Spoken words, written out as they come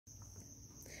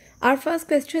Our first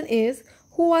question is,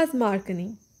 who was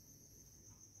Marconi?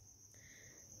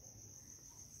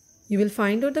 You will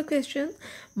find out the question.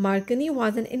 Marconi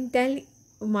was an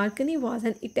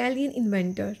Italian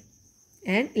inventor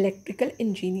and electrical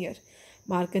engineer.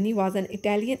 Marconi was an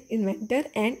Italian inventor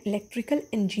and electrical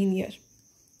engineer.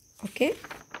 Okay.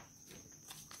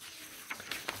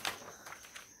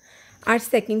 Our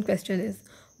second question is,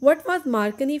 what was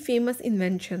Marconi's famous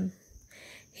invention?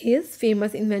 His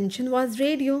famous invention was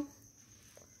radio.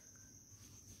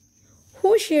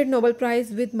 Who shared Nobel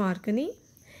Prize with Marconi?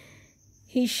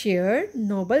 He shared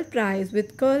Nobel Prize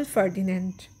with Carl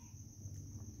Ferdinand.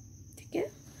 Okay.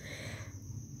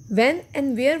 When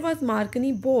and where was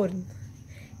Marconi born?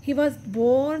 He was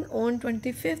born on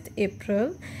 25th April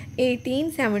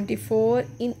 1874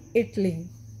 in Italy.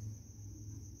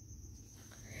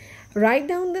 Write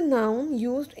down the noun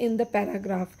used in the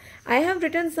paragraph. I have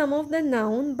written some of the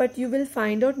noun, but you will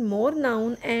find out more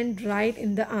noun and write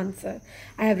in the answer.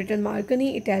 I have written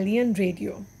Marconi, Italian,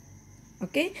 radio.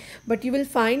 Okay, but you will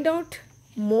find out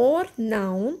more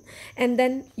noun and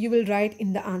then you will write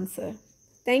in the answer.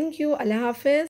 Thank you. Allah Hafiz.